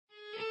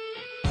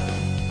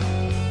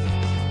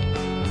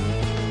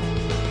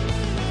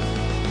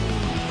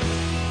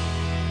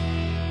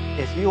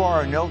If you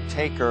are a note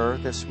taker,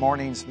 this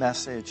morning's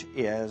message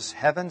is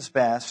Heaven's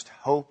Best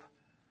Hope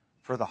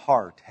for the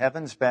Heart.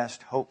 Heaven's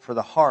Best Hope for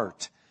the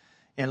Heart.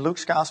 In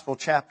Luke's Gospel,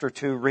 chapter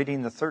 2,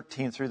 reading the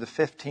 13th through the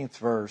 15th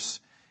verse,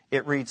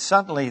 it reads,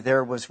 "Suddenly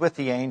there was with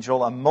the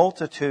angel a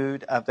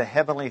multitude of the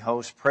heavenly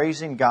host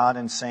praising God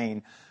and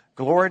saying,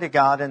 'Glory to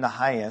God in the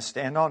highest,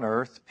 and on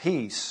earth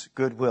peace,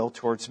 goodwill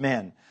towards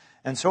men.'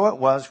 And so it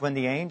was when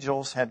the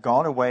angels had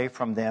gone away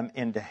from them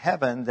into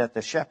heaven that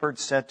the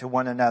shepherds said to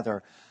one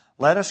another,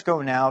 'Let us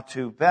go now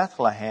to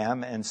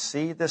Bethlehem and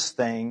see this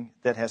thing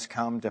that has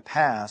come to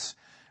pass,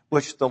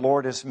 which the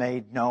Lord has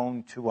made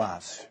known to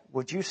us.'"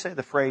 Would you say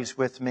the phrase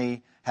with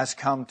me, "has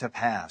come to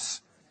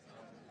pass"?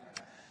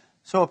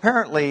 So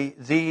apparently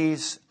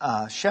these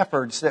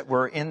shepherds that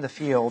were in the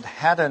field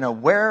had an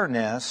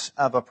awareness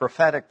of a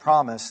prophetic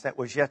promise that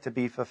was yet to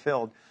be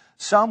fulfilled.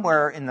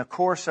 Somewhere in the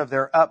course of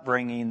their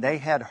upbringing, they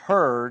had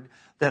heard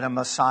that a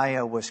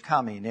Messiah was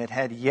coming. It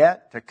had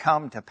yet to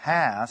come to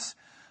pass.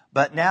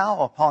 But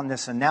now, upon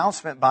this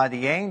announcement by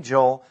the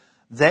angel,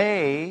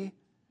 they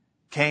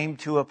came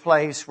to a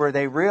place where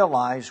they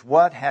realized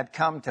what had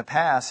come to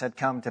pass,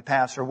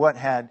 or what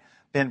had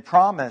been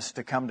promised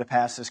to come to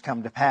pass has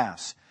come to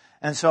pass.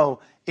 And so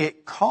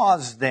it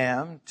caused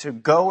them to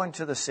go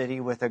into the city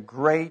with a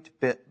great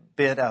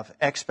bit of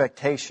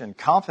expectation,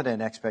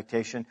 confident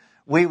expectation.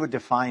 We would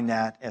define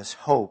that as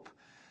hope.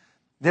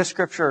 This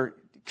scripture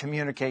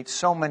communicates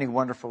so many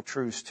wonderful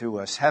truths to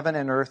us. Heaven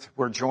and earth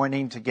were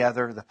joining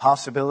together, the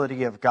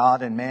possibility of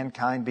God and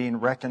mankind being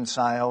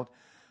reconciled,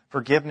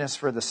 forgiveness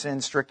for the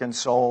sin-stricken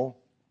soul,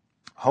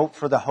 hope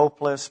for the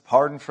hopeless,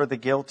 pardon for the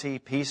guilty,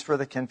 peace for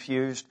the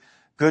confused,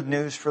 good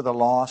news for the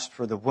lost,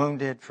 for the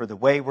wounded, for the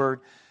wayward.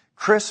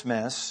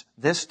 Christmas,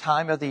 this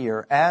time of the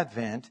year,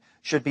 Advent,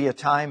 should be a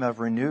time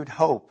of renewed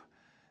hope.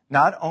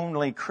 Not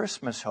only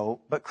Christmas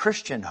hope, but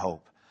Christian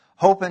hope.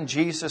 Hope in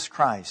Jesus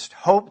Christ.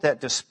 Hope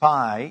that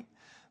despite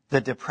the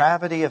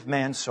depravity of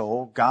man's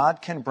soul,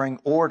 God can bring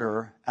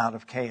order out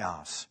of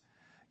chaos.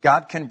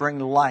 God can bring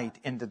light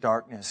into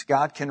darkness.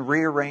 God can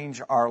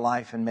rearrange our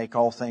life and make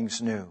all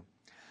things new.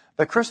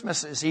 But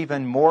Christmas is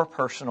even more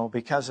personal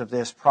because of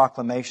this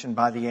proclamation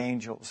by the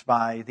angels,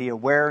 by the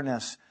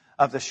awareness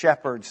of the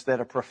shepherds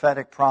that a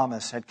prophetic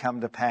promise had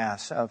come to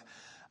pass, of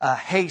a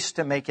haste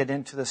to make it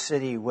into the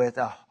city with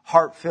a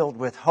heart filled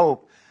with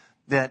hope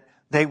that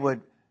they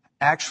would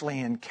actually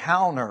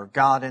encounter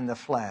God in the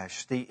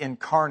flesh, the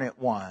incarnate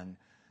one,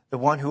 the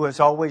one who has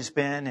always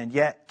been and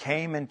yet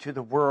came into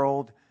the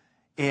world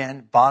in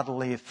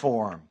bodily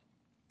form.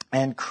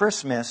 And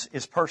Christmas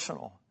is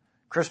personal.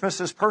 Christmas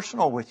is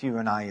personal with you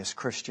and I as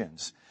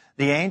Christians.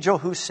 The angel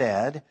who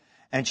said,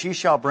 "And she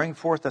shall bring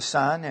forth a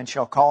son and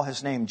shall call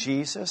his name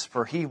Jesus,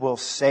 for he will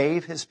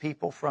save his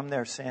people from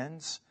their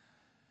sins."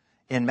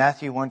 In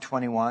Matthew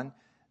 1:21,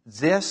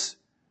 this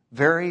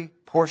very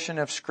portion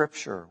of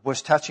Scripture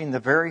was touching the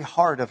very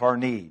heart of our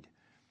need.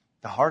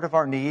 The heart of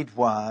our need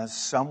was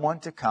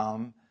someone to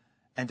come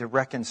and to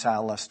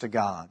reconcile us to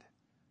God.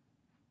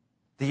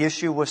 The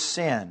issue was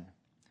sin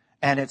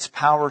and its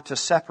power to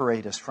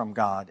separate us from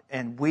God.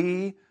 And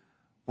we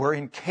were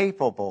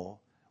incapable.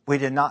 We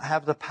did not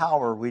have the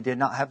power. We did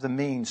not have the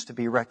means to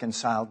be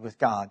reconciled with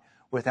God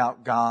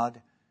without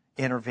God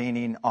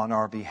intervening on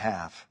our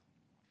behalf.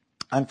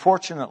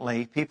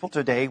 Unfortunately, people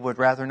today would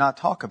rather not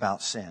talk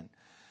about sin.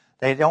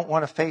 They don't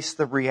want to face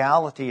the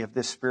reality of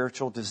this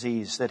spiritual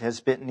disease that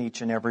has bitten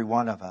each and every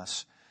one of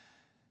us.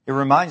 It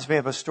reminds me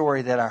of a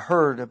story that I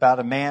heard about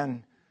a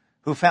man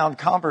who found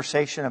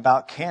conversation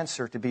about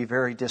cancer to be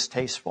very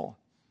distasteful.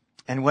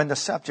 And when the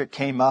subject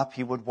came up,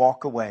 he would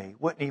walk away,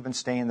 wouldn't even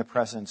stay in the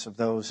presence of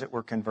those that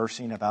were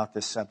conversing about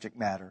this subject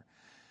matter.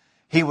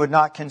 He would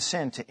not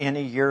consent to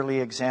any yearly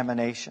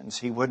examinations.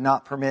 He would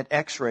not permit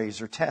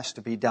x-rays or tests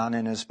to be done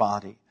in his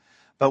body.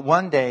 But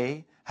one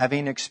day,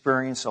 having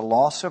experienced a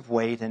loss of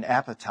weight and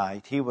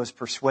appetite, he was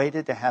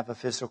persuaded to have a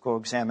physical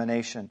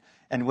examination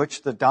in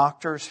which the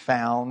doctors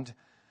found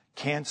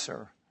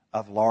cancer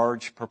of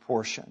large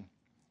proportion.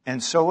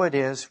 And so it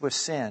is with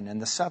sin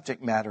and the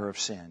subject matter of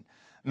sin.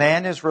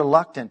 Man is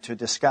reluctant to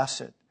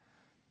discuss it.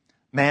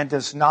 Man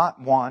does not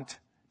want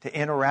to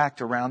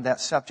interact around that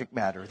subject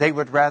matter. They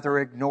would rather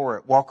ignore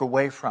it, walk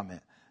away from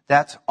it.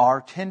 That's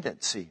our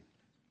tendency.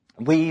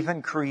 We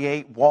even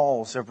create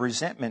walls of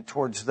resentment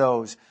towards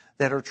those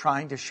that are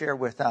trying to share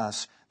with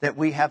us that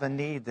we have a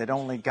need that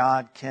only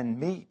God can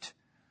meet.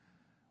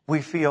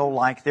 We feel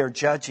like they're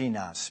judging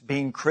us,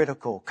 being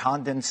critical,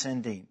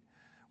 condescending.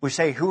 We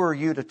say, "Who are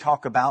you to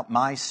talk about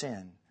my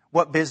sin?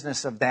 What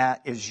business of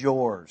that is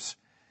yours?"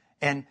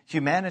 And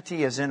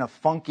humanity is in a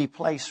funky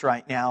place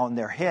right now in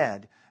their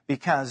head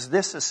because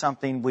this is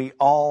something we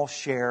all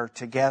share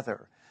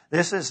together.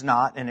 This is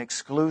not an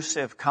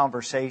exclusive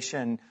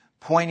conversation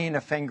pointing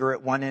a finger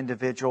at one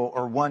individual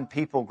or one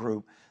people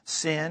group.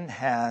 Sin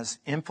has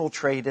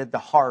infiltrated the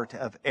heart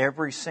of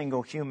every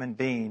single human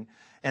being,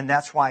 and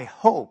that's why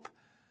hope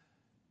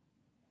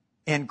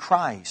in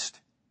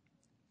Christ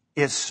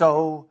is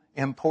so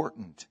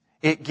important.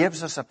 It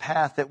gives us a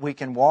path that we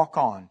can walk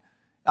on.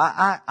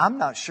 I'm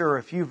not sure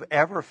if you've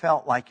ever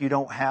felt like you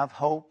don't have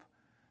hope.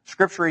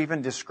 Scripture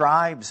even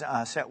describes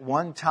us at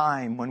one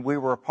time when we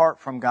were apart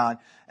from God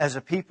as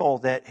a people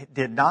that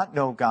did not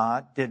know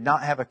God, did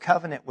not have a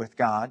covenant with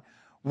God,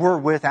 were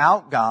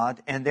without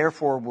God, and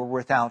therefore were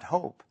without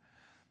hope.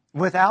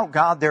 Without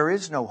God, there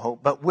is no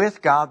hope, but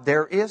with God,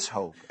 there is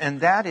hope.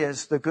 And that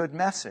is the good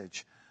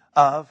message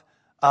of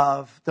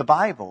the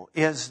Bible,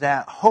 is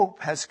that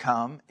hope has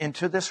come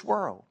into this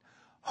world.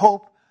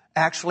 Hope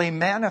actually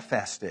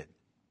manifested,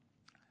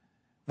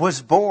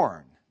 was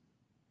born,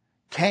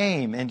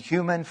 came in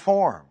human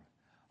form.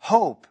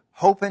 Hope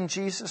in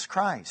Jesus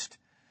Christ.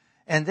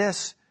 And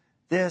this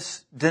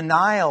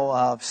denial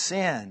of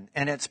sin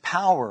and its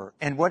power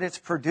and what it's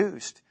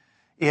produced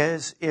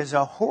is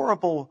a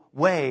horrible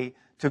way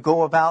to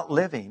go about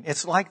living.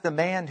 It's like the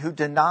man who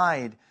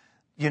denied,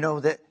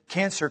 that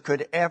cancer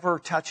could ever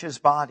touch his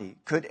body,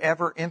 could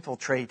ever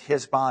infiltrate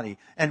his body,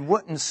 and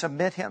wouldn't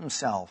submit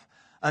himself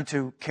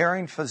unto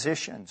caring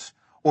physicians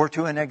or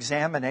to an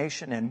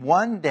examination. And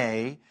one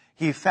day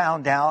he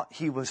found out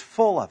he was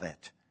full of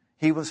it.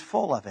 He was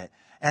full of it,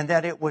 and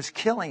that it was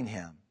killing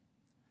him.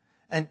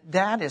 And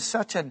that is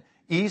such an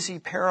easy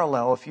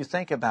parallel, if you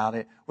think about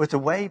it, with the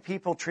way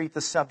people treat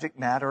the subject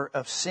matter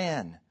of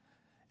sin.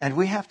 And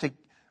we have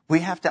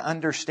to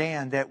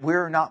understand that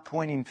we're not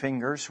pointing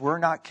fingers. We're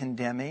not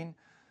condemning.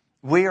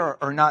 We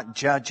are not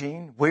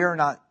judging. We are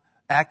not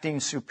acting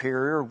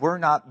superior. We're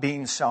not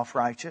being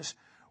self-righteous.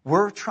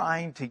 We're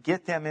trying to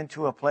get them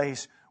into a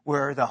place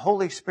where the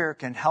Holy Spirit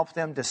can help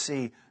them to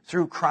see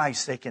through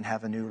Christ they can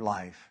have a new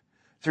life.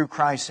 Through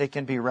Christ they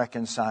can be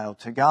reconciled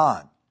to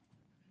God.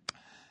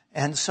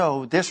 And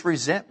so this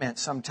resentment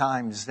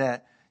sometimes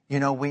that,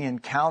 we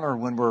encounter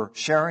when we're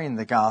sharing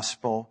the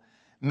gospel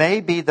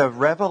may be the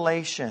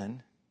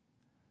revelation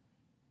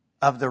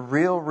of the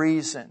real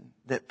reason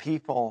that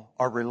people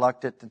are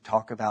reluctant to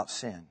talk about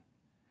sin.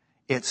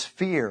 It's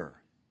fear.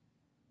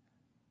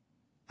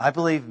 I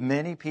believe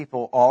many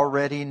people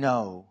already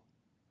know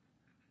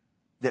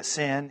that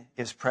sin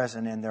is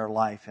present in their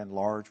life in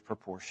large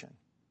proportion.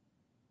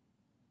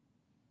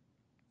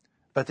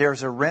 But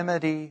there's a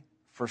remedy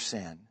for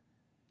sin,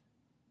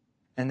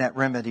 and that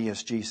remedy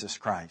is Jesus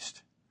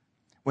Christ.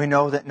 We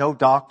know that no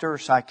doctor or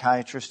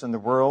psychiatrist in the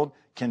world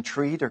can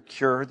treat or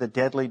cure the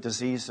deadly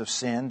disease of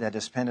sin that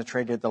has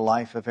penetrated the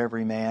life of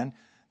every man.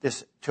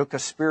 This took a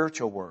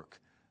spiritual work.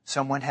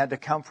 Someone had to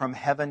come from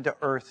heaven to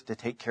earth to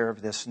take care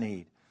of this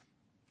need.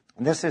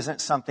 And this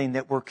isn't something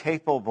that we're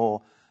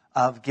capable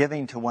of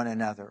giving to one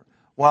another.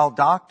 While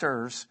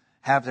doctors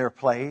have their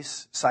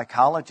place,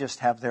 psychologists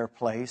have their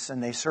place,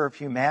 and they serve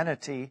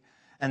humanity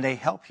and they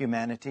help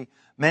humanity,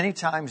 many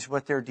times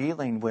what they're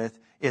dealing with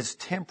is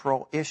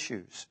temporal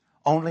issues.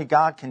 Only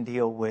God can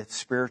deal with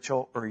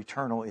spiritual or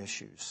eternal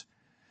issues.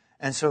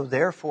 And so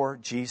therefore,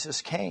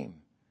 Jesus came.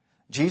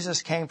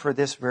 Jesus came for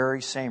this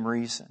very same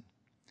reason.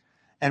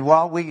 And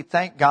while we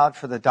thank God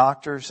for the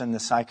doctors and the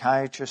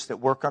psychiatrists that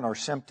work on our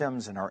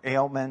symptoms and our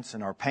ailments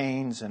and our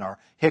pains and our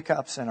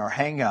hiccups and our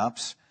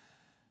hang-ups,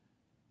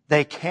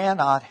 they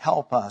cannot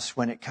help us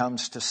when it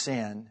comes to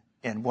sin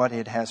and what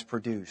it has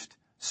produced,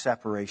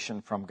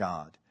 separation from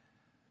God.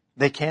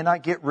 They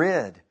cannot get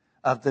rid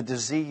of the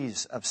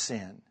disease of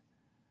sin,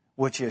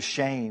 which is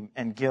shame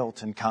and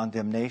guilt and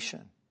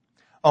condemnation.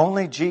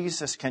 Only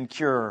Jesus can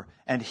cure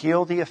and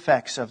heal the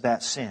effects of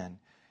that sin.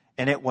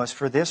 And it was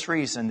for this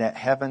reason that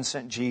heaven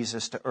sent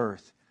Jesus to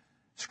earth.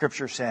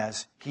 Scripture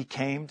says He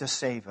came to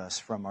save us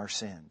from our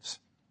sins.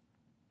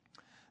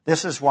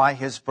 This is why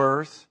His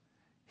birth,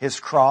 His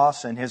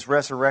cross, and His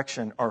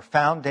resurrection are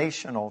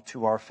foundational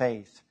to our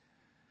faith.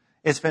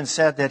 It's been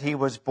said that He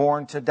was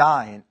born to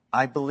die, and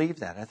I believe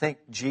that. I think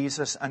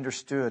Jesus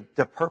understood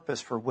the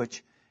purpose for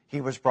which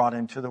He was brought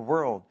into the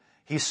world.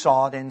 He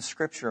saw it in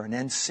Scripture, and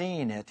in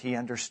seeing it, He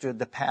understood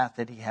the path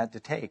that He had to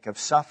take of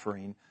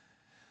suffering.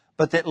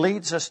 But that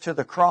leads us to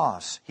the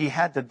cross. He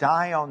had to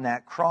die on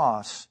that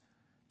cross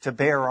to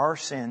bear our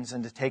sins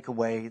and to take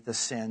away the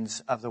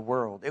sins of the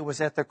world. It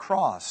was at the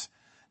cross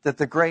that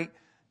the great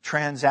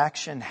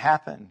transaction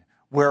happened,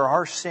 where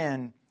our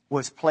sin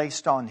was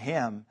placed on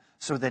Him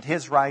so that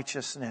His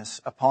righteousness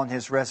upon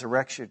His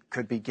resurrection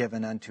could be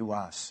given unto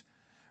us.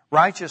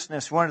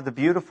 Righteousness, one of the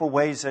beautiful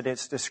ways that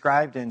it's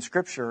described in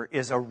Scripture,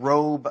 is a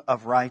robe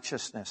of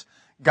righteousness.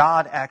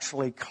 God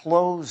actually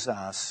clothes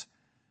us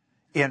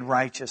in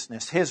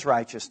righteousness, His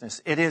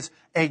righteousness. It is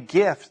a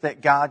gift that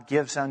God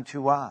gives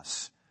unto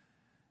us.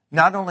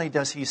 Not only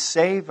does He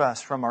save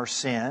us from our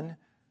sin,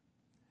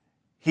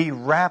 He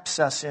wraps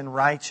us in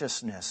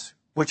righteousness,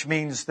 which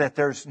means that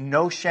there's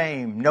no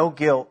shame, no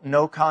guilt,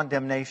 no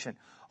condemnation.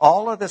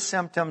 All of the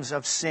symptoms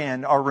of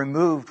sin are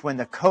removed when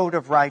the coat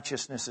of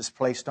righteousness is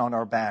placed on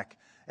our back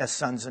as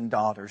sons and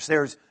daughters.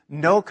 There's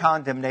no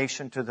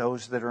condemnation to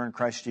those that are in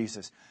Christ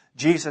Jesus.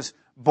 Jesus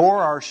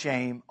bore our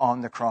shame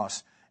on the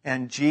cross.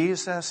 And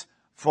Jesus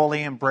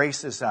fully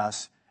embraces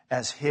us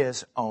as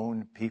His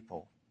own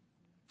people.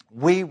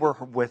 We were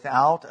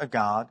without a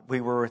God. We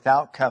were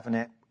without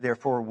covenant.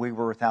 Therefore, we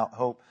were without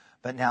hope.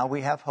 But now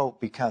we have hope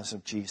because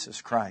of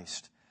Jesus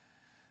Christ.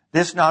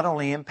 This not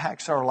only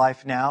impacts our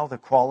life now, the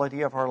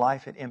quality of our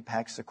life, it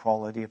impacts the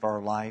quality of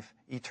our life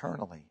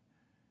eternally.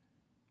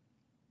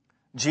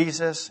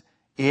 Jesus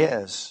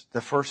is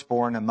the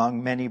firstborn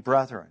among many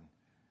brethren.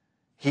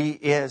 He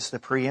is the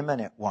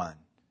preeminent one.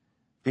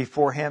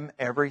 Before him,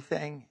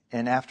 everything,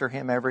 and after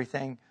him,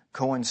 everything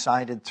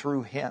coincided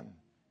through him.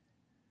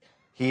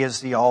 He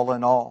is the all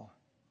in all.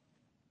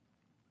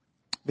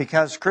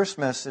 Because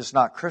Christmas is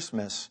not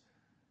Christmas,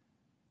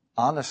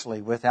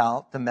 honestly,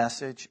 without the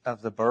message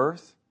of the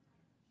birth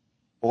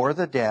or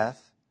the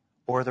death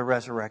or the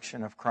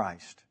resurrection of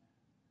Christ.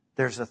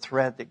 There's a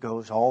thread that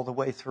goes all the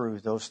way through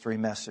those three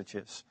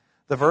messages.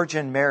 The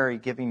Virgin Mary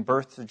giving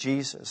birth to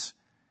Jesus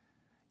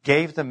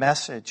gave the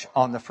message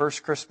on the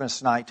first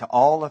Christmas night to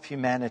all of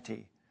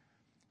humanity.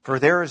 For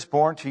there is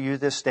born to you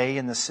this day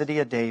in the city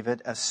of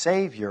David a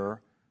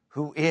Savior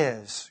who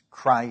is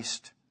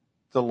Christ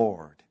the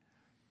Lord.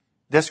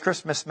 This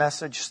Christmas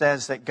message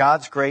says that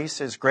God's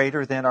grace is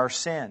greater than our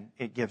sin.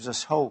 It gives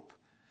us hope.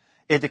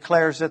 It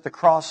declares that the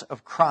cross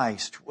of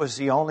Christ was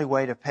the only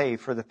way to pay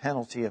for the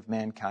penalty of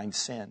mankind's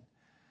sin.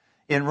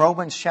 In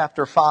Romans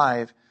chapter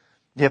 5,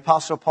 the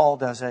Apostle Paul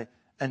does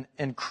an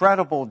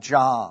incredible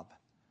job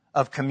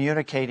of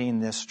communicating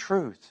this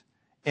truth.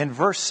 In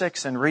verse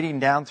 6 and reading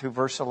down through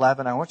verse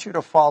 11, I want you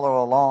to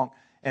follow along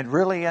and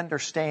really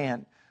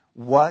understand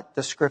what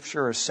the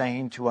Scripture is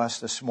saying to us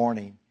this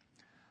morning.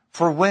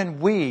 For when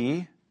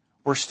we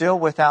were still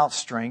without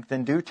strength,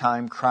 in due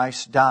time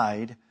Christ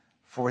died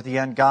for the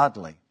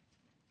ungodly.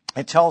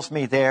 It tells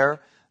me there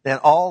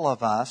that all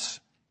of us,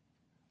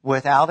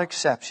 without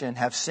exception,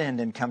 have sinned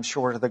and come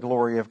short of the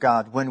glory of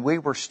God. When we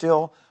were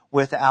still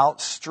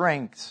without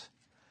strength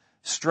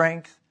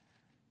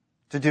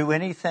to do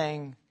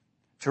anything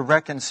to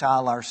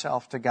reconcile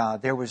ourselves to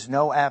God. There was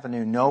no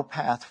avenue, no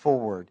path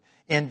forward.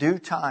 In due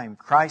time,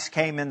 Christ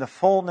came in the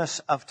fullness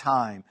of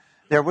time.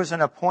 There was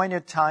an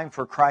appointed time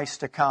for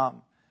Christ to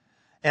come.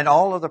 And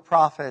all of the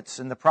prophets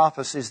and the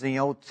prophecies in the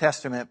Old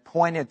Testament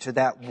pointed to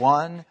that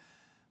one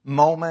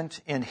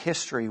moment in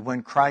history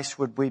when Christ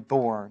would be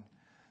born.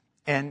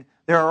 And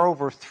there are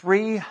over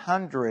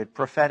 300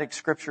 prophetic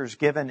scriptures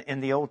given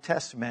in the Old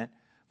Testament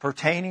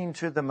pertaining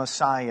to the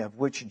Messiah, of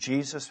which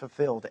Jesus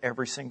fulfilled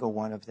every single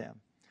one of them.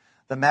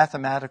 The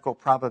mathematical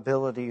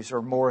probabilities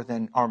are more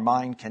than our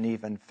mind can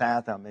even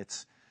fathom.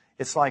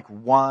 It's like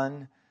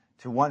 1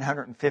 to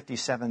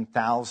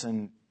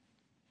 157,000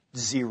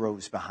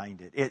 zeros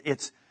behind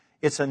it.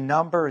 It's a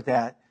number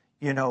that,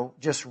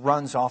 just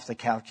runs off the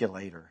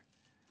calculator.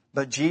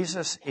 But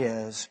Jesus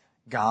is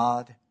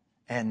God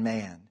and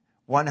man.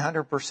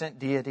 100%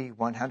 deity,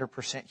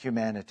 100%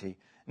 humanity.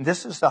 And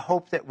this is the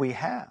hope that we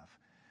have.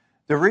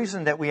 The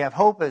reason that we have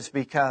hope is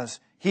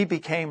because He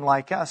became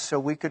like us so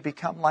we could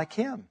become like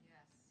Him.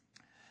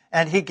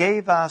 And He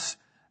gave us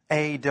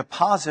a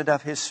deposit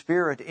of His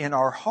Spirit in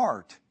our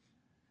heart.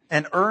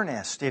 An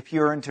earnest, if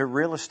you're into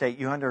real estate,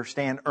 you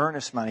understand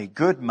earnest money,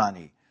 good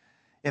money.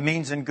 It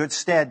means in good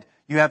stead.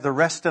 You have the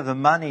rest of the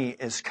money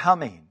is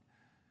coming.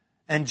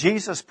 And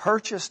Jesus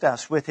purchased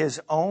us with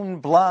His own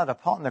blood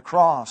upon the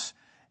cross.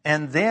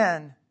 And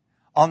then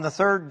on the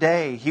third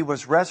day, He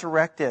was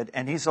resurrected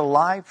and He's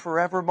alive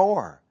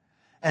forevermore.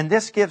 And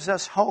this gives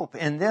us hope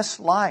in this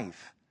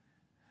life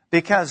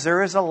because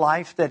there is a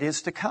life that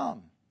is to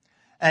come.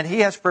 And He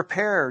has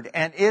prepared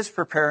and is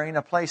preparing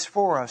a place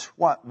for us,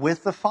 what?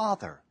 With the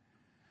Father.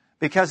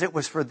 Because it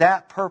was for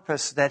that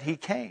purpose that He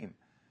came,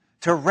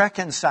 to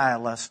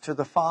reconcile us to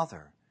the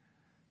Father.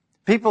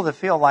 People that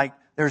feel like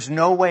there's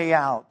no way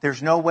out,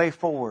 there's no way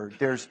forward,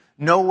 there's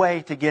no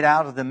way to get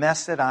out of the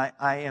mess that I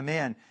am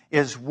in,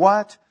 is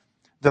what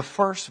the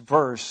first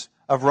verse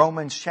of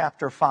Romans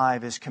chapter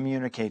 5 is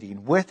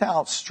communicating.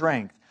 Without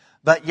strength,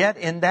 but yet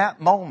in that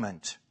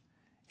moment,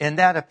 in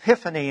that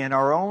epiphany in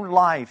our own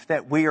life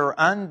that we are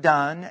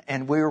undone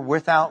and we are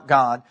without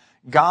God,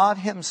 God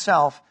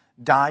Himself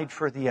died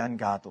for the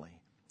ungodly.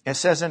 It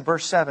says in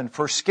verse 7,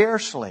 for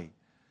scarcely,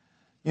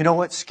 you know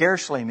what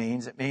scarcely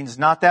means? It means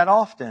not that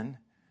often.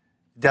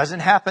 It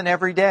doesn't happen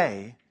every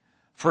day.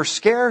 For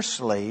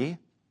scarcely,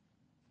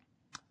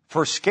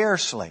 for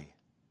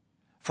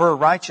a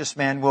righteous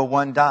man will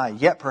one die.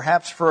 Yet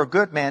perhaps for a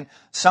good man,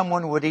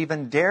 someone would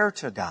even dare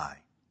to die.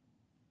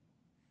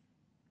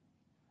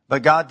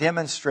 But God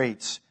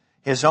demonstrates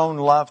His own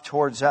love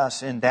towards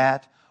us in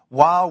that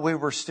while we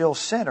were still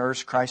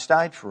sinners, Christ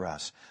died for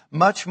us.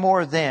 Much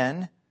more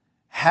then,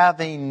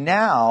 having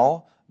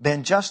now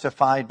been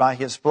justified by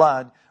His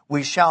blood,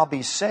 we shall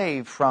be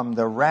saved from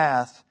the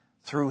wrath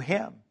through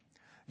Him.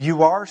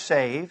 You are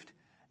saved,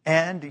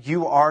 and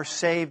you are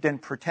saved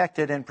and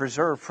protected and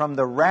preserved from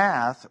the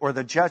wrath or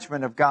the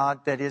judgment of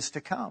God that is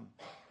to come.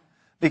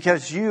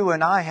 Because you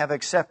and I have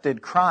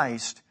accepted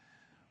Christ,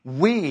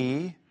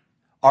 we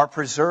are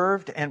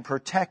preserved and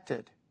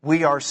protected.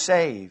 We are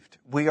saved.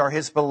 We are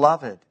His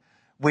beloved.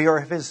 We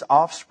are His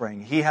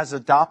offspring. He has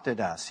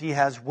adopted us. He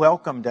has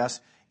welcomed us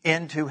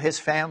into His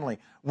family.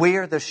 We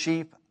are the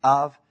sheep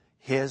of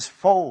His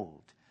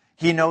fold.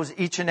 He knows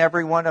each and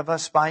every one of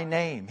us by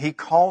name. He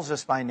calls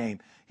us by name.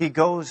 He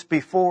goes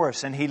before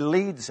us and He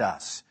leads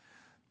us.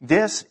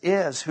 This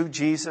is who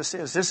Jesus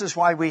is. This is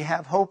why we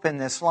have hope in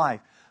this life.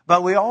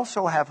 But we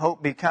also have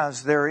hope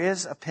because there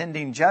is a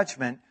pending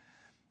judgment.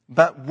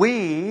 But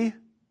we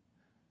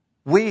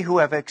who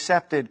have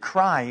accepted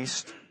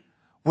Christ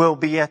will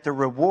be at the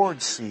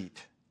reward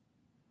seat.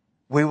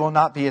 We will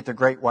not be at the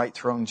great white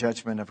throne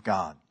judgment of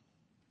God.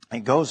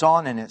 It goes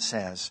on and it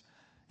says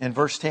in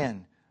verse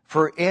 10,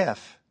 "For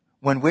if,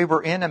 when we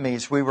were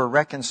enemies, we were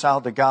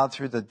reconciled to God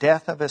through the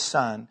death of His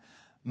Son,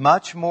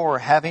 much more,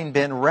 having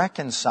been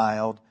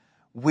reconciled,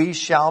 we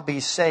shall be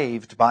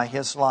saved by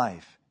His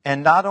life.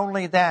 And not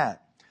only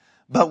that,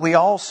 but we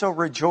also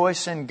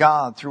rejoice in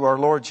God through our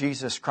Lord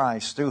Jesus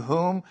Christ, through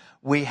whom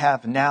we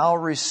have now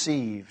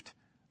received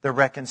the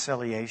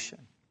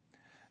reconciliation."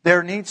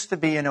 There needs to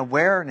be an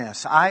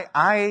awareness.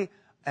 I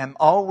am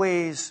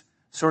always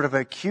sort of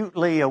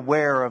acutely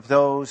aware of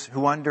those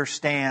who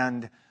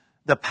understand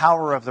the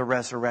power of the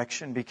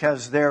resurrection,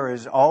 because there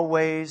is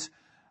always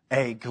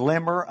a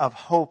glimmer of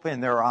hope in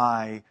their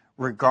eye,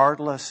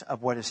 regardless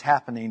of what is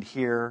happening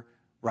here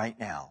right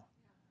now.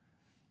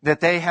 That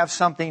they have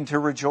something to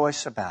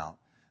rejoice about.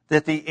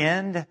 That the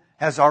end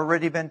has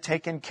already been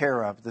taken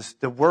care of.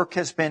 The work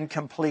has been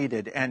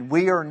completed, and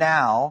we are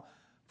now,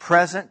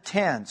 present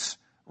tense,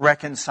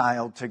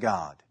 reconciled to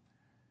God.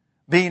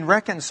 Being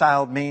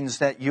reconciled means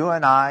that you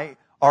and I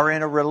are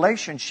in a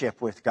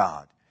relationship with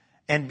God.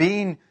 And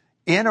being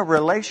in a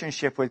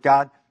relationship with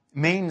God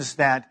means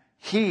that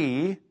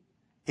He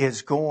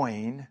is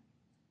going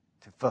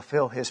to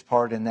fulfill His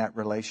part in that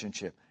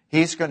relationship.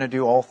 He's going to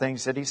do all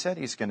things that He said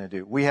He's going to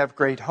do. We have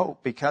great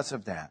hope because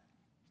of that.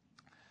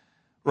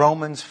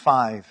 Romans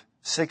 5,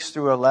 6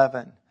 through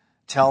 11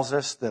 tells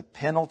us the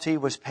penalty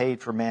was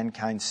paid for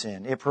mankind's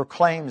sin. It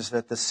proclaims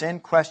that the sin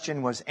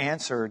question was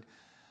answered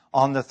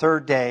on the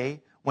third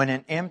day with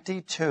an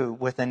empty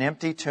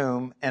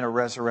tomb and a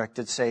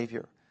resurrected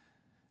Savior.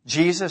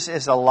 Jesus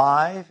is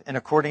alive, and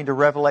according to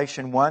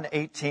Revelation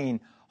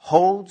 1:18,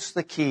 holds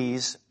the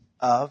keys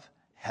of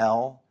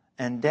hell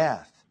and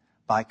death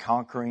by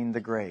conquering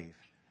the grave.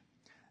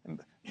 You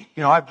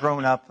know, I've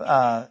grown up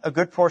a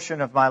good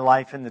portion of my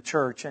life in the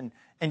church, and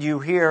you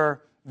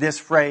hear this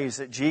phrase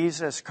that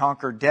Jesus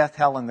conquered death,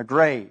 hell, and the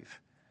grave.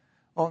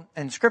 Well,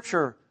 and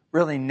Scripture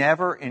really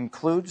never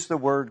includes the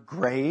word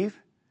grave.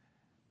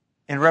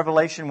 In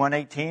Revelation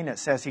 1:18, it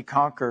says He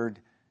conquered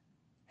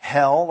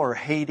hell or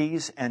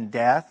Hades and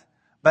death.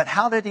 But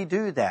how did He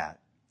do that?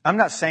 I'm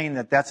not saying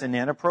that that's an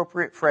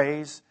inappropriate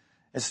phrase.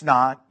 It's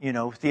not,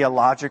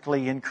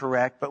 theologically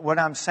incorrect. But what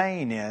I'm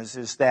saying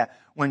is that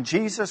when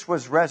Jesus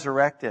was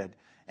resurrected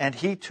and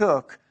He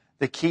took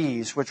the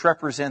keys, which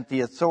represent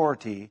the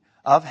authority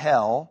of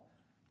hell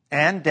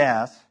and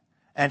death,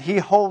 and He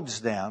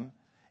holds them,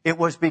 it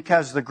was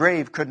because the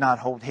grave could not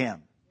hold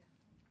Him.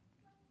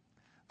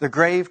 The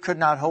grave could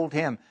not hold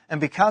Him.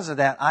 And because of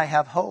that, I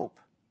have hope.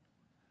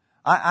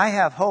 I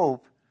have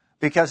hope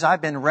because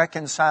I've been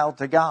reconciled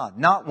to God.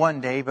 Not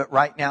one day, but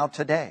right now,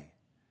 today.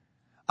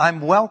 I'm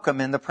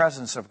welcome in the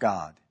presence of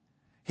God.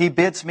 He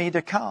bids me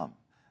to come.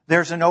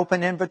 There's an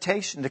open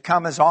invitation to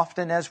come as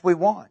often as we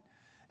want.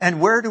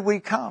 And where do we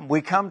come?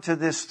 We come to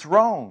this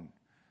throne,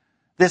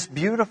 this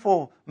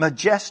beautiful,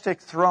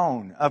 majestic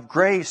throne of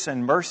grace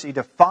and mercy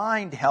to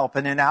find help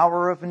in an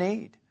hour of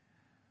need.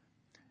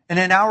 In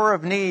an hour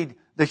of need,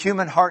 the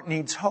human heart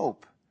needs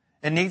hope.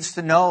 It needs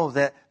to know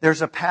that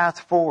there's a path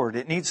forward.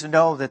 It needs to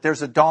know that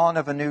there's a dawn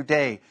of a new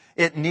day.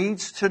 It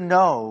needs to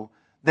know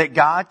that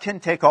God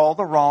can take all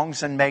the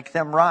wrongs and make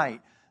them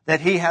right.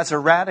 That He has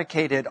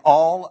eradicated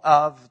all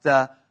of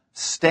the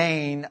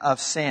stain of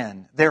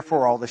sin.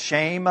 Therefore, all the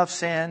shame of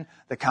sin,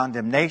 the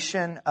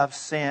condemnation of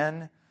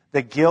sin,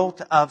 the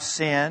guilt of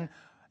sin.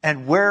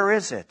 And where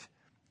is it?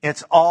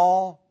 It's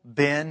all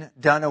been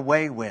done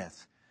away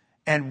with.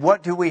 And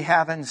what do we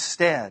have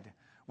instead?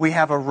 We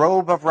have a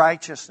robe of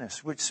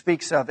righteousness, which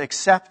speaks of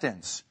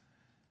acceptance,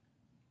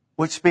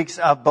 which speaks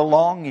of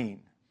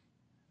belonging,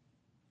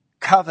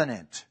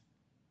 covenant.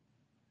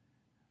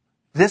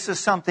 This is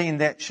something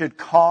that should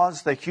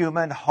cause the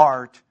human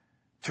heart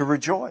to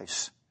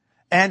rejoice.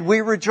 And we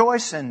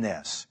rejoice in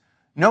this.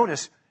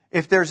 Notice,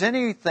 if there's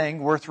anything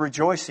worth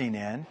rejoicing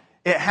in,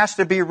 it has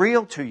to be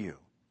real to you.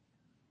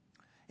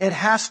 It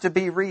has to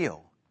be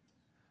real.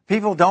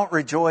 People don't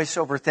rejoice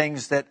over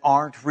things that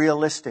aren't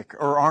realistic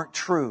or aren't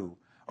true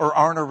or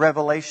aren't a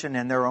revelation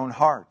in their own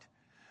heart.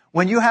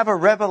 When you have a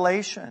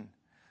revelation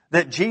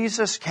that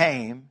Jesus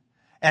came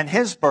and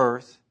His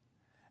birth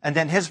and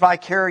then His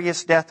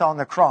vicarious death on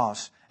the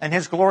cross and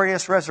His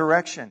glorious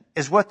resurrection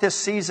is what this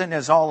season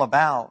is all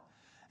about.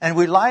 And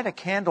we light a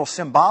candle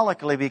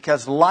symbolically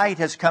because light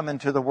has come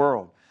into the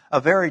world.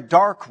 A very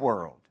dark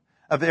world.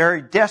 A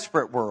very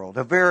desperate world.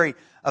 A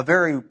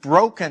very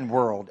broken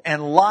world.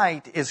 And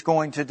light is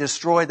going to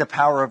destroy the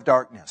power of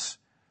darkness.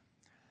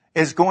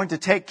 Is going to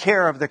take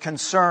care of the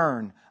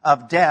concern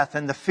of death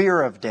and the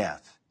fear of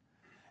death.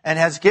 And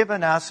has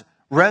given us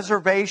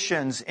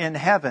reservations in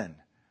heaven.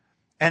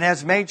 And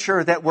has made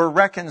sure that we're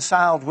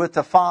reconciled with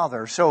the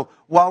Father. So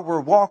while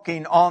we're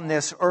walking on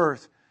this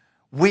earth,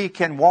 we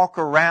can walk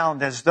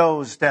around as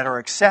those that are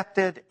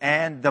accepted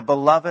and the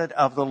beloved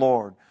of the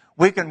Lord.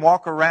 We can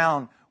walk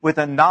around with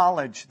a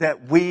knowledge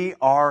that we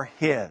are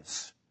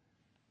His.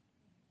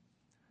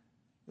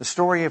 The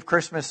story of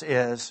Christmas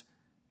is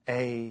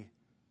a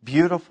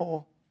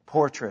beautiful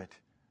portrait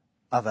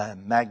of a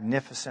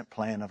magnificent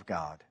plan of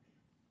God.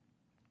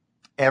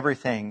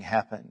 Everything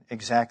happened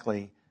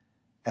exactly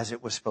as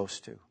it was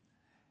supposed to.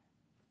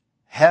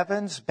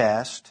 Heaven's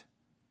best,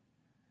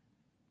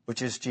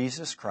 which is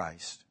Jesus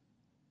Christ,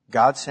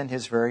 God sent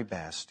His very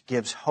best,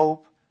 gives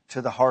hope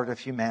to the heart of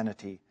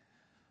humanity.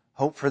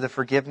 Hope for the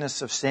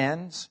forgiveness of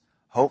sins,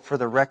 hope for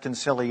the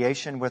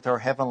reconciliation with our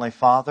Heavenly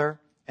Father,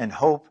 and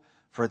hope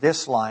for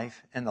this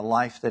life and the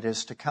life that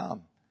is to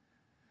come.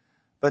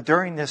 But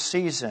during this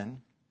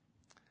season,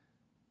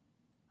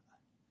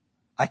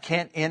 I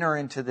can't enter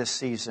into this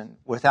season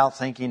without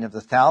thinking of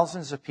the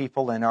thousands of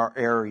people in our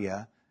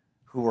area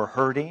who are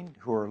hurting,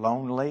 who are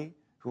lonely,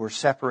 who are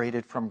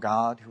separated from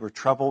God, who are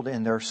troubled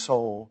in their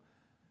soul,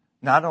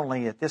 not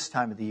only at this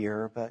time of the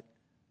year, but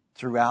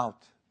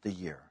throughout the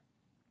year.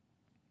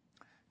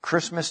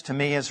 Christmas to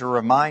me is a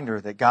reminder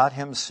that God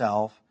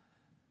Himself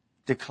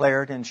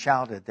declared and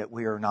shouted that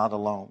we are not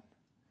alone.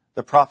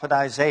 The prophet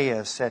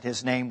Isaiah said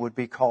His name would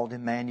be called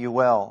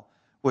Emmanuel,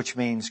 which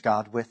means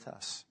God with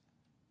us.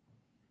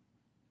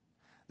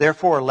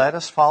 Therefore, let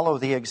us follow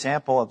the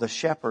example of the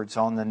shepherds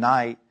on the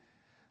night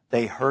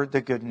they heard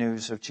the good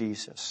news of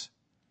Jesus.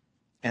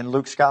 In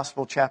Luke's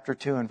Gospel, chapter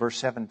 2 and verse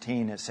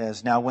 17, it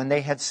says, "Now when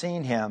they had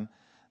seen Him,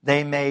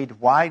 they made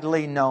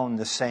widely known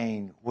the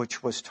saying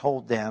which was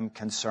told them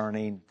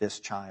concerning this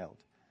child."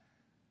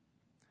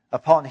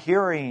 Upon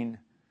hearing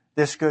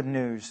this good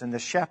news, and the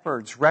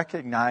shepherds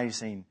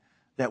recognizing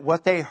that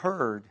what they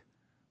heard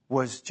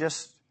was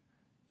just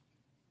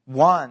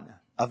one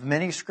of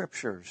many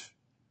scriptures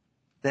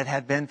that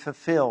had been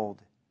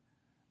fulfilled,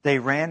 they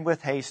ran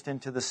with haste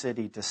into the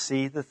city to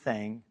see the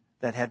thing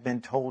that had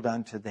been told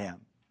unto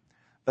them.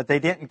 But they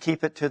didn't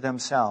keep it to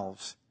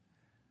themselves.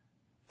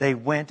 They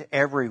went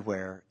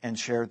everywhere and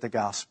shared the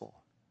gospel.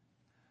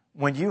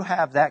 When you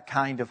have that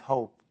kind of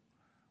hope,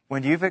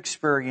 when you've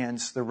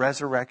experienced the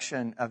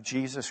resurrection of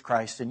Jesus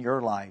Christ in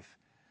your life,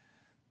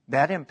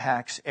 that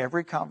impacts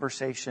every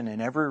conversation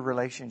and every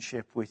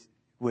relationship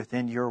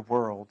within your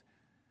world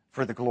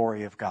for the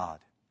glory of God.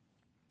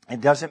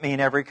 It doesn't mean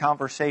every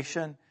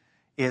conversation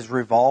is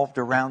revolved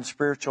around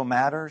spiritual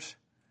matters,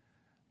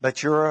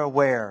 but you're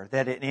aware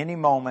that at any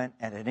moment,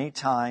 at any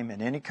time,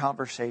 in any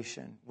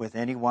conversation with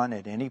anyone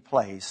at any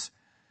place,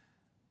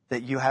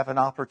 that you have an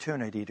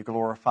opportunity to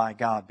glorify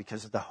God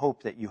because of the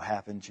hope that you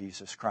have in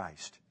Jesus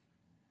Christ.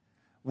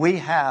 We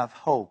have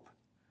hope,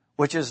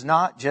 which is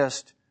not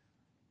just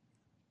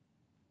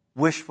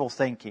wishful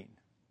thinking,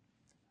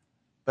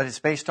 but it's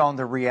based on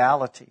the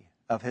reality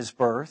of His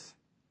birth,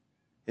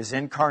 His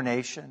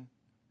incarnation,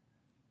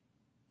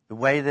 the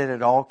way that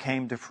it all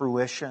came to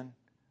fruition.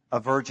 A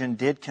virgin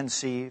did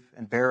conceive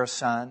and bear a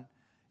son.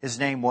 His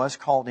name was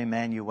called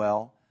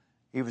Emmanuel.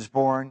 He was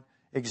born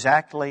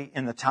exactly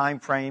in the time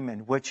frame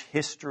in which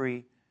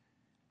history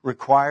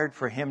required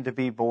for Him to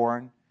be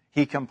born.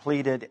 He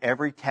completed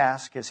every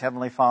task His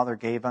Heavenly Father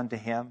gave unto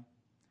Him.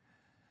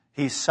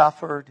 He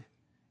suffered.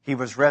 He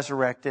was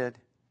resurrected.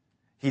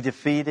 He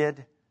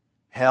defeated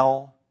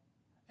hell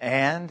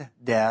and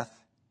death.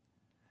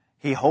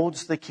 He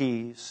holds the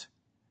keys,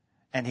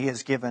 and He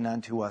has given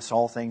unto us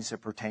all things that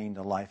pertain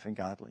to life and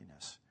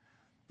godliness.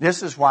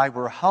 This is why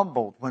we're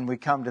humbled when we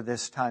come to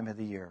this time of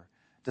the year,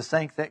 to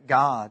think that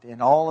God,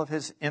 in all of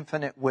His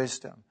infinite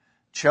wisdom,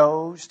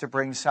 chose to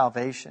bring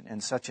salvation in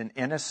such an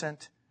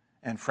innocent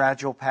and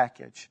fragile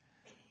package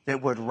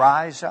that would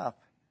rise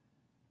up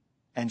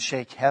and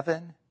shake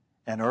heaven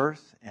and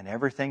earth and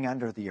everything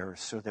under the earth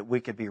so that we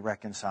could be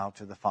reconciled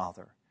to the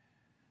Father.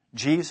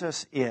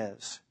 Jesus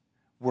is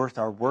worth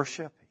our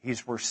worship.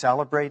 He's worth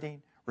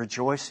celebrating,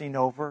 rejoicing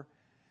over.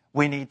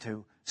 We need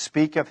to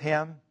speak of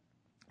Him.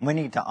 We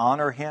need to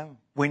honor Him.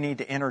 We need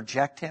to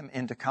interject Him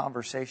into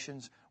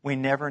conversations. We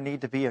never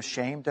need to be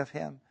ashamed of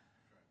Him,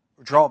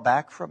 draw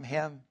back from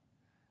Him,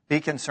 be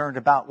concerned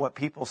about what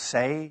people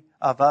say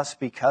of us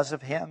because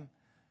of Him.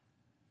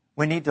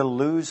 We need to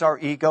lose our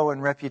ego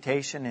and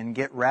reputation and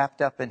get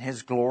wrapped up in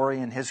His glory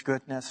and His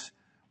goodness.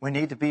 We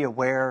need to be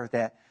aware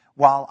that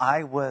while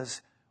I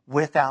was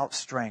without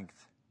strength,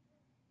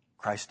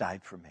 Christ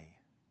died for me.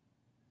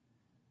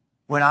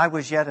 When I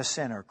was yet a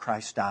sinner,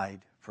 Christ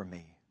died for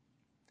me.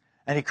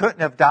 And He couldn't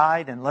have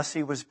died unless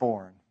He was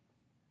born.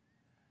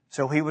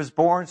 So He was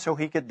born so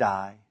He could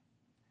die.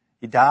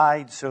 He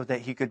died so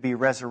that He could be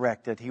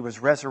resurrected. He was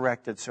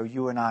resurrected so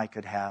you and I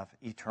could have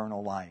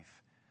eternal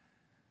life.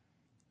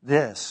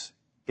 This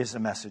is a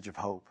message of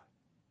hope.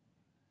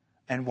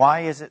 And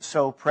why is it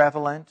so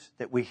prevalent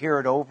that we hear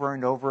it over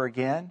and over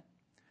again?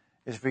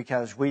 Is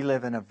because we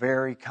live in a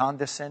very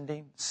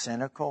condescending,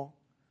 cynical,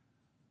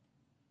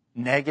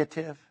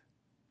 negative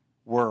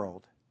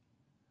world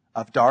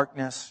of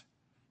darkness,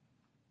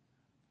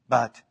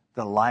 but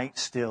the light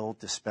still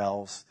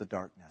dispels the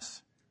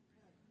darkness.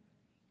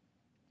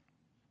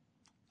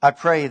 I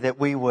pray that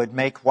we would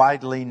make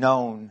widely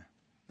known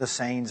the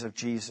sayings of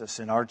Jesus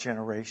in our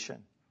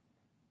generation.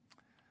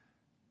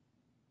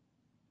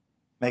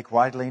 Make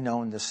widely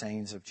known the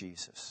sayings of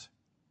Jesus.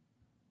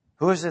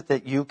 Who is it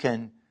that you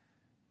can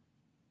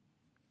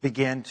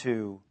begin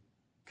to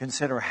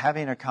consider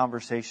having a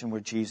conversation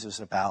with Jesus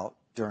about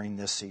during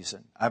this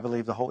season? I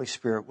believe the Holy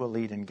Spirit will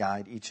lead and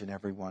guide each and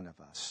every one of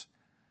us.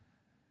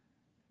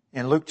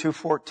 In Luke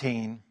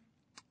 2:14,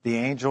 the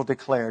angel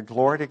declared,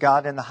 "Glory to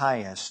God in the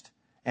highest,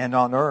 and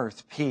on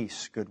earth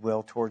peace,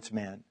 goodwill towards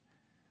men."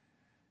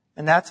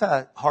 And that's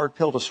a hard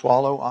pill to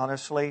swallow,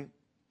 honestly.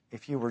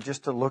 If you were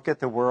just to look at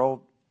the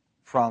world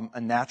from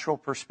a natural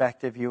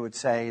perspective, you would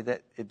say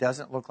that it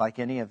doesn't look like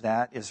any of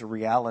that is a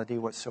reality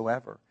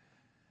whatsoever.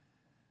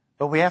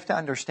 But we have to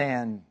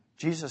understand,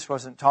 Jesus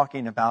wasn't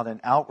talking about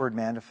an outward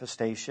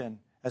manifestation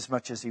as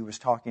much as he was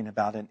talking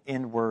about an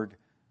inward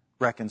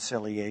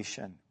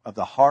reconciliation of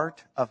the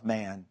heart of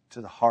man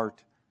to the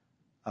heart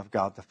of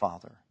God the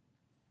Father.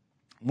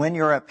 When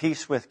you're at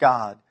peace with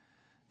God,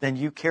 then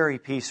you carry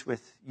peace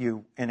with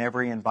you in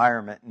every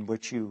environment in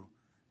which you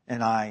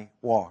and I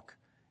walk.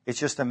 It's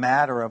just a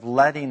matter of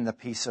letting the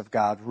peace of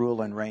God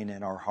rule and reign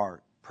in our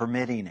heart,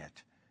 permitting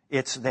it.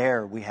 It's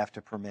there, we have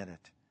to permit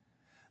it.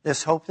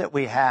 This hope that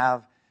we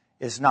have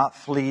is not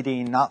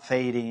fleeting, not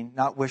fading,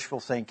 not wishful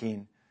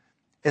thinking.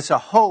 It's a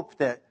hope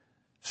that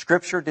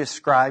Scripture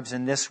describes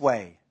in this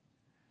way.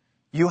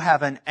 You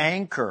have an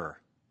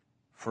anchor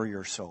for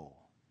your soul.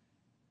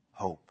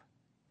 Hope.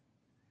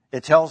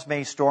 It tells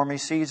me stormy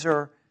seas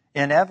are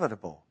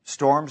inevitable.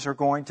 Storms are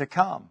going to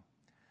come.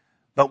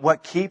 But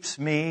what keeps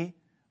me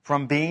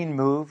from being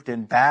moved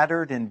and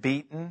battered and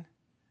beaten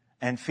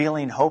and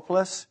feeling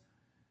hopeless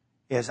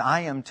is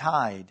I am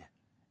tied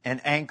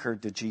and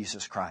anchored to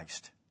Jesus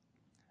Christ.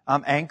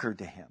 I'm anchored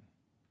to Him.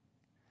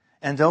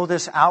 And though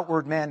this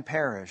outward man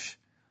perish,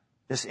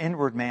 this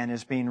inward man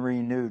is being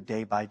renewed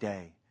day by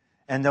day.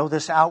 And though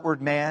this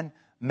outward man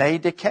may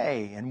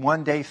decay and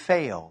one day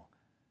fail,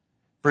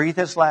 breathe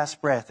his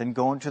last breath and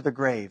go into the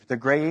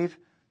grave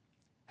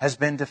has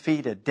been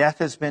defeated. Death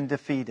has been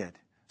defeated.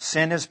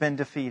 Sin has been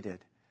defeated.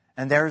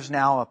 And there's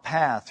now a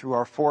path through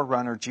our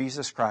forerunner,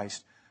 Jesus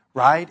Christ,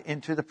 right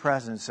into the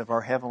presence of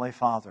our Heavenly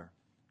Father.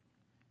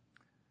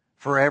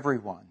 For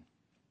everyone.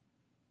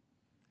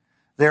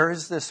 There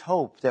is this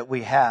hope that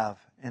we have,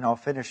 and I'll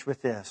finish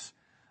with this,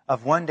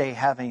 of one day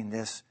having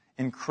this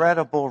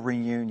incredible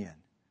reunion.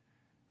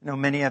 You know,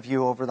 many of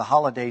you over the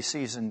holiday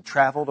season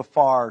traveled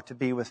afar to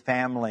be with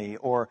family,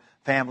 or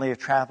family have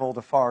traveled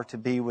afar to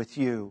be with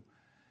you.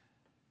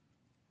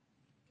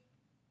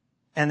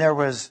 And there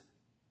was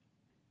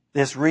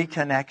this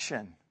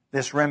reconnection,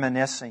 this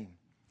reminiscing,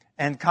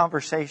 and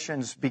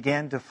conversations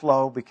began to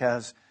flow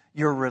because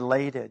you're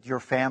related,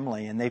 your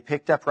family, and they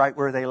picked up right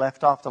where they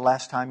left off the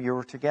last time you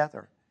were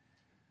together.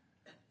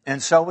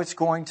 And so it's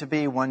going to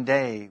be one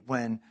day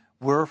when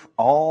we're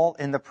all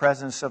in the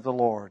presence of the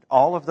Lord.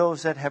 All of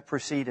those that have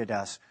preceded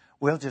us,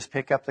 we'll just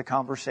pick up the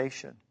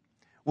conversation.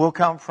 We'll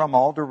come from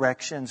all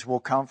directions. We'll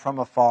come from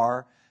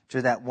afar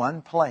to that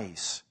one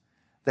place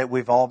that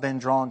we've all been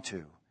drawn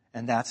to,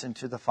 and that's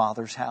into the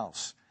Father's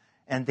house.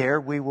 And there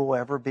we will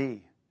ever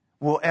be.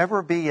 We'll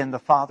ever be in the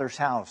Father's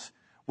house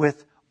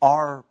with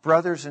our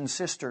brothers and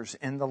sisters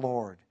in the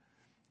Lord.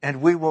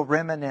 And we will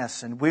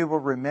reminisce, and we will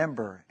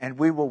remember, and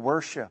we will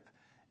worship,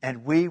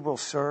 and we will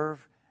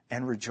serve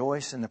and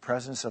rejoice in the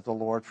presence of the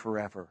Lord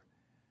forever.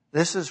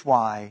 This is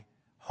why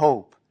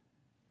hope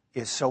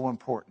is so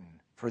important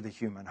for the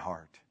human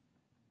heart.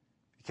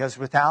 Because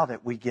without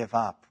it, we give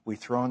up. We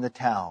throw in the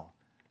towel.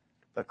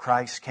 But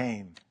Christ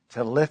came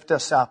to lift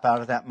us up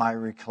out of that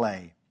miry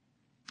clay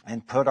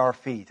and put our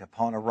feet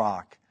upon a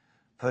rock,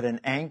 put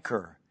an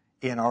anchor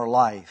in our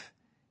life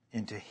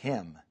into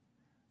Him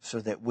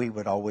so that we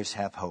would always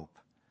have hope.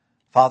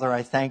 Father,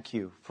 I thank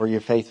you for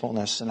your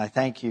faithfulness, and I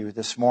thank you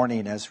this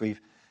morning as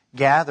we've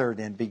gathered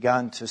and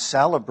begun to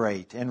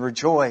celebrate and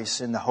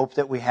rejoice in the hope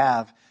that we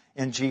have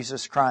in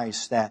Jesus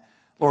Christ, that,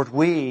 Lord,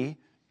 we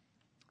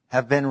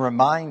have been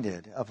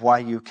reminded of why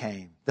you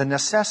came, the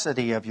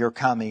necessity of your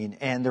coming,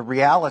 and the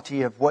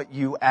reality of what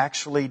you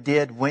actually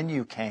did when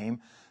you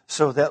came,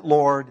 so that,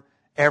 Lord,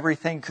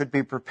 everything could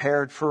be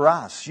prepared for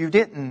us. You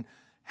didn't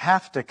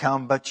have to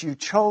come, but you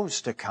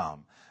chose to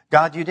come.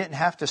 God, you didn't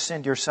have to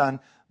send your Son,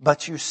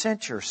 but you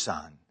sent your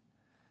Son.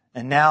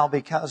 And now,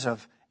 because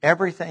of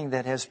everything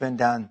that has been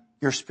done,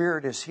 your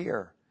Spirit is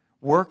here,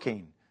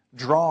 working,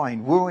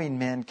 drawing, wooing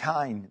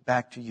mankind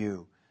back to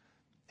you.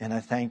 And I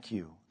thank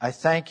you. I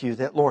thank you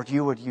that, Lord,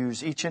 you would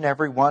use each and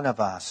every one of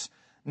us,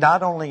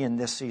 not only in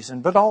this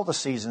season, but all the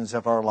seasons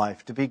of our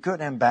life, to be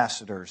good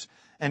ambassadors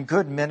and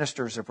good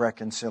ministers of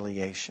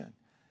reconciliation,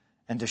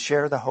 and to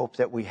share the hope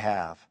that we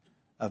have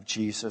of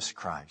Jesus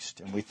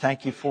Christ. And we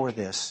thank you for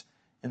this.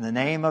 In the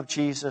name of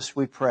Jesus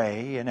we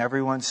pray. And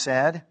everyone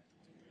said,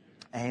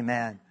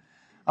 Amen.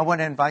 I want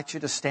to invite you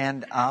to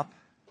stand up.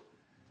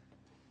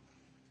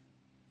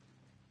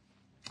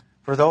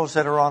 For those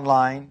that are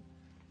online,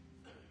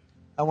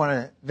 I want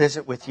to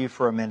visit with you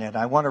for a minute.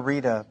 I want to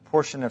read a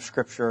portion of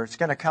Scripture. It's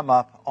going to come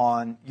up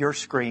on your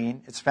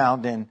screen. It's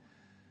found in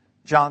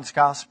John's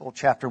Gospel,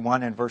 chapter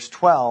 1 and verse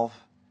 12.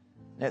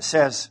 And it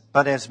says,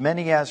 "But as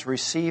many as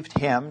received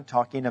him,"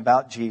 talking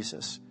about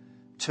Jesus,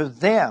 to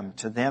them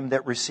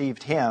that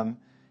received him,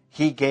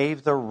 he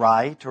gave the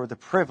right or the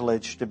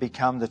privilege to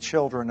become the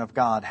children of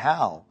God."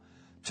 How?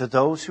 To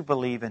those who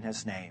believe in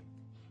his name.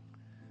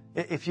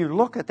 If you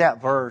look at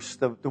that verse,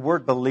 the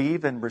word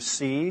believe and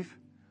receive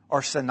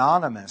are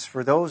synonymous.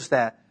 For those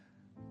that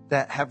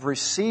have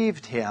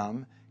received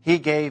him, he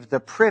gave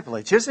the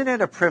privilege. Isn't it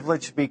a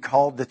privilege to be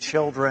called the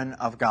children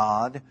of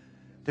God?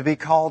 To be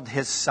called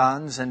his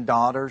sons and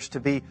daughters? To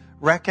be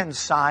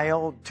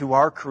reconciled to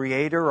our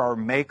Creator, our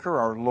Maker,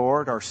 our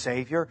Lord, our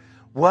Savior?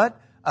 What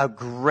a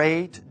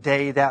great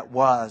day that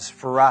was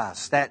for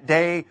us. That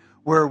day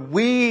where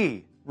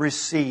we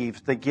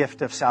received the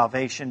gift of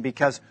salvation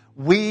because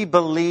we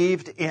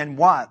believed in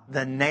what?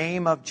 The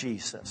name of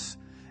Jesus.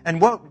 And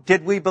what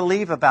did we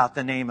believe about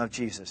the name of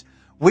Jesus?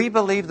 We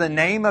believed the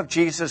name of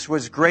Jesus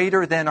was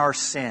greater than our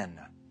sin.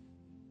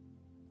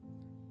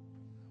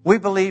 We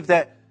believed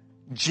that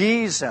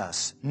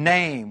Jesus'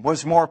 name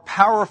was more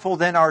powerful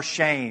than our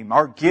shame,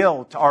 our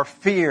guilt, our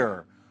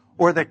fear,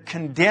 or the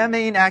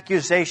condemning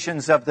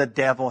accusations of the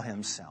devil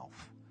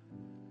himself.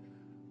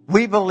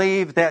 We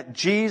believe that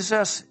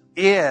Jesus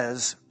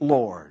is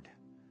Lord.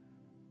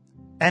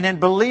 And in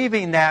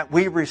believing that,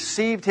 we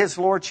received his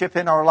lordship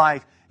in our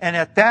life. And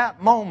at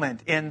that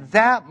moment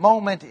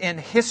in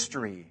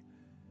history,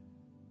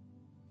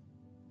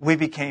 we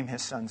became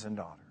his sons and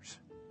daughters.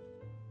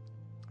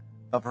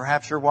 But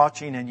perhaps you're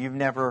watching and you've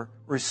never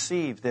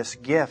received this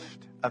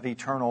gift of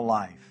eternal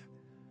life.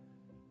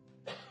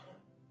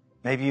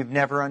 Maybe you've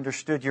never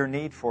understood your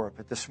need for it,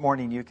 but this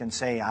morning you can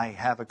say, I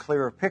have a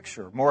clearer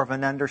picture, more of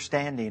an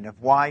understanding of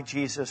why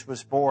Jesus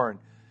was born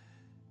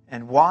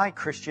and why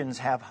Christians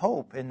have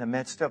hope in the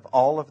midst of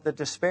all of the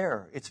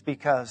despair. It's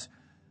because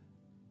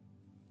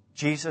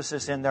Jesus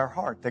is in their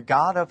heart. The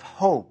God of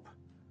hope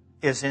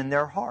is in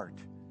their heart.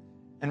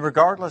 And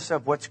regardless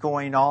of what's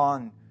going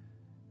on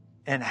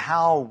and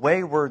how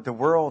wayward the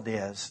world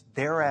is,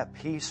 they're at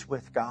peace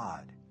with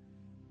God.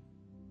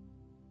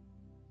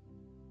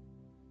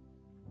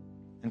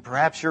 And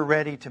perhaps you're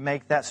ready to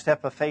make that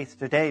step of faith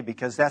today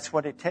because that's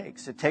what it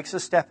takes. It takes a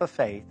step of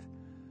faith.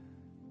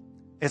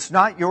 It's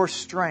not your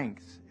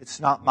strength. It's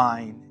not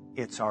mine.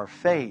 It's our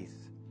faith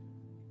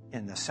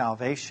in the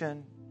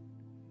salvation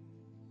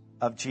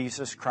of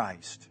Jesus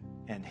Christ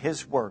and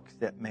his work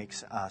that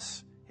makes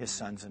us his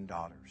sons and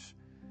daughters.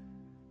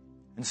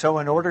 And so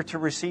in order to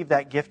receive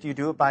that gift, you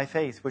do it by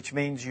faith, which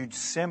means you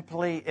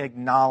simply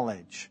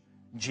acknowledge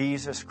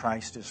Jesus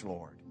Christ is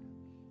Lord.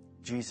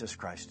 Jesus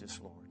Christ is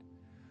Lord.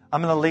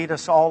 I'm going to lead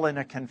us all in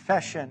a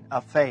confession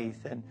of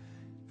faith. And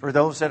for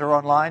those that are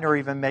online, or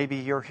even maybe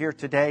you're here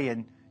today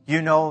and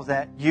you know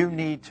that you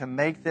need to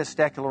make this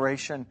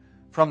declaration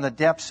from the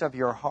depths of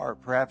your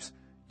heart. Perhaps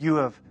you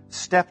have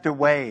stepped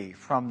away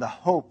from the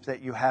hope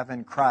that you have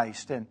in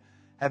Christ and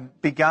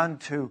have begun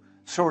to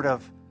sort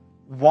of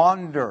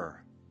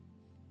wander.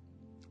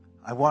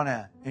 I want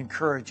to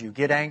encourage you,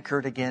 get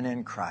anchored again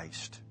in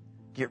Christ.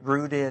 Get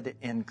rooted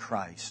in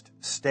Christ.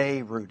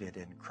 Stay rooted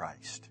in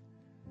Christ.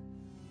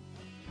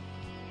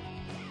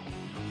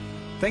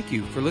 Thank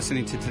you for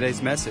listening to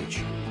today's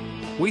message.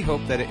 We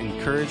hope that it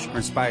encouraged or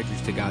inspired you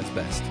to God's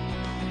best.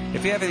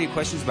 If you have any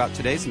questions about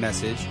today's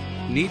message,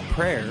 need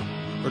prayer,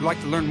 or would like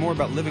to learn more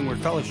about Living Word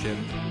Fellowship,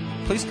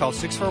 please call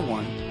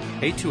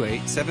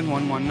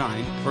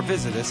 641-828-7119 or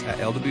visit us at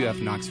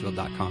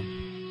lwfknoxville.com.